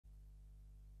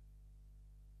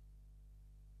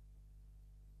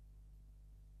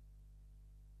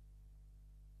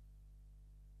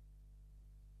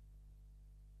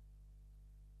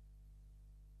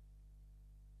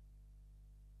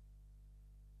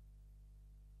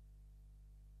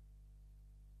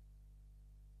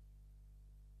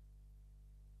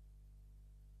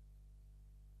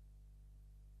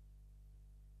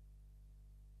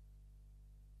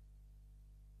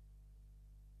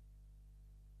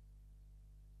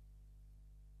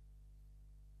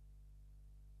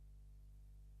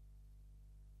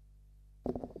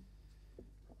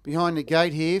Behind the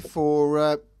gate here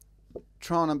for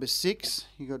trial number 6,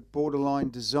 you got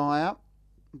Borderline Desire,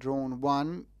 drawn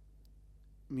 1,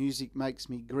 Music Makes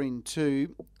Me Grin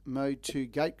 2, Mode 2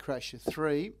 Gatecrasher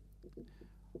 3,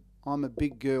 I'm a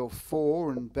Big Girl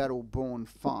 4 and Battle Born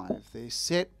 5. They're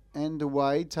set and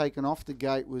away. Taken off the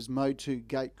gate was Mode 2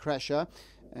 Gatecrasher,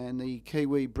 and the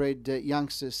Kiwi bred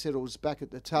youngster settles back at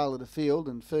the tail of the field,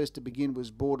 and first to begin was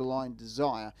Borderline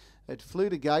Desire. It flew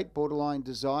to gate, Borderline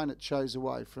Desire, and it shows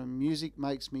away from Music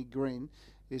Makes Me Grin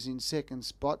is in second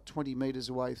spot, 20 metres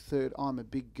away third, I'm a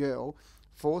Big Girl.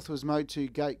 Fourth was Mode 2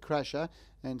 Gatecrasher,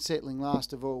 and settling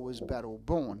last of all was Battle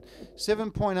Born.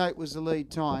 7.8 was the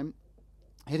lead time,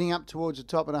 heading up towards the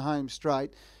top of the home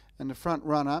straight, and the front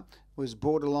runner was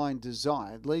Borderline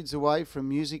Desire. It leads away from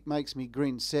Music Makes Me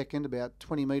Grin second, about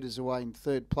 20 metres away in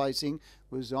third placing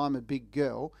was I'm a Big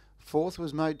Girl. Fourth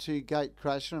was Mode 2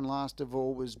 Gatecrasher, and last of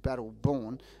all was Battle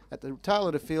Born at the tail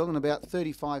of the field and about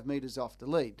 35 metres off the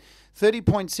lead.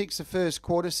 30.6 the first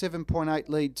quarter, 7.8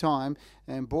 lead time,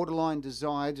 and Borderline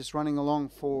Desire just running along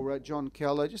for John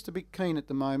Keller, just a bit keen at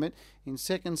the moment. In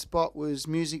second spot was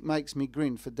Music Makes Me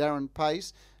Grin for Darren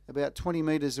Pace. About 20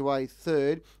 metres away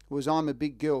third was I'm a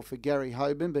Big Girl for Gary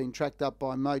Hoban, being tracked up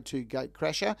by Mode 2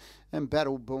 Gatecrasher, and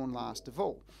Battle Born last of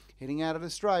all. Heading out of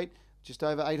the straight, just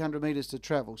over 800 metres to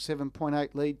travel.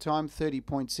 7.8 lead time,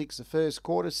 30.6 the first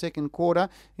quarter, second quarter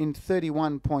in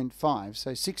 31.5.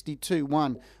 So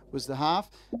 62.1 was the half,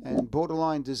 and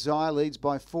Borderline Desire leads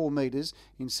by 4 metres.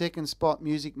 In second spot,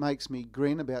 Music Makes Me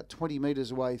Grin, about 20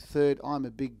 metres away third, I'm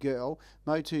a Big Girl.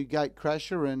 Mode 2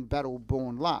 Gatecrasher and Battle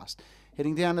Born last.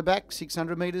 Heading down the back,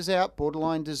 600 metres out,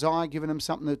 Borderline Desire giving them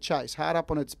something to chase. Hard up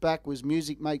on its back was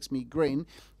Music Makes Me Grin.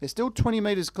 They're still 20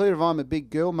 metres clear of I'm a Big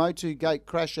Girl. Mode 2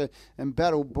 Gatecrasher and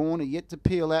Battle Born are yet to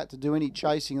peel out to do any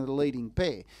chasing of the leading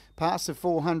pair. Past the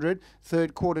 400,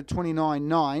 third quarter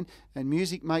 29.9, and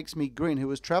Music Makes Me Grin, who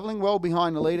was travelling well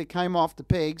behind the leader, came off the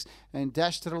pegs and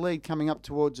dashed to the lead coming up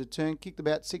towards a turn, kicked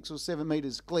about 6 or 7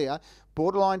 metres clear.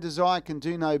 Borderline Desire can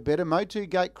do no better. Mode 2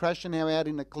 Gatecrasher now out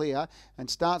in the clear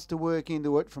and starts to work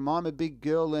into it from I'm a Big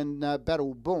Girl and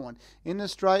Battle Born. In the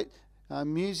straight,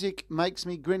 Music Makes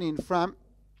Me Grin in front.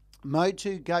 Mode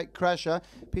 2 Gatecrasher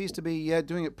appears to be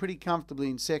doing it pretty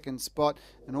comfortably in second spot,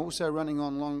 and also running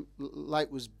on long late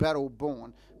was Battle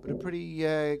Born, but a pretty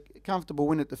comfortable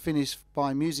win at the finish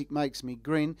by Music Makes Me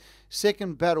Grin.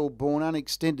 Second, Battle Born,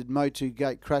 unextended Mode 2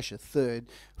 Gatecrasher third.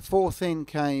 Fourth then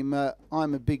came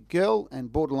I'm a Big Girl,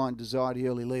 and Borderline Desire, the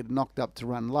early leader, knocked up to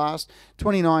run last.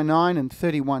 29.9 and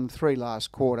 31.3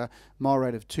 last quarter, mile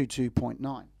rate of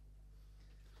 22.9.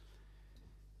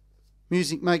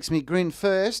 Music Makes Me Grin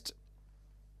first.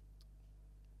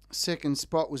 Second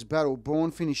spot was Battle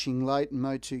Born, finishing late, and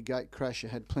Mode 2 Gatecrasher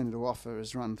had plenty to offer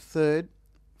as run third.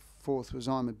 Fourth was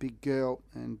I'm a Big Girl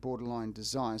and Borderline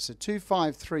Desire. So 2,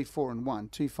 5, 3, 4 and 1.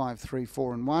 2, 5, 3,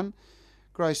 4 and 1.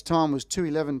 Gross time was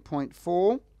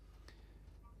 2:11.4.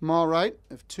 Mile rate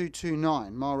of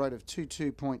 2:29. Mile rate of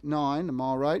 22.9, the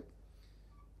mile rate.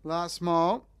 Last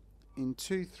mile in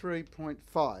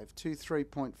 2:3.5.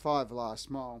 2:3.5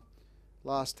 last mile.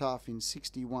 Last half in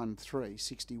 61.3.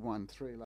 61.3.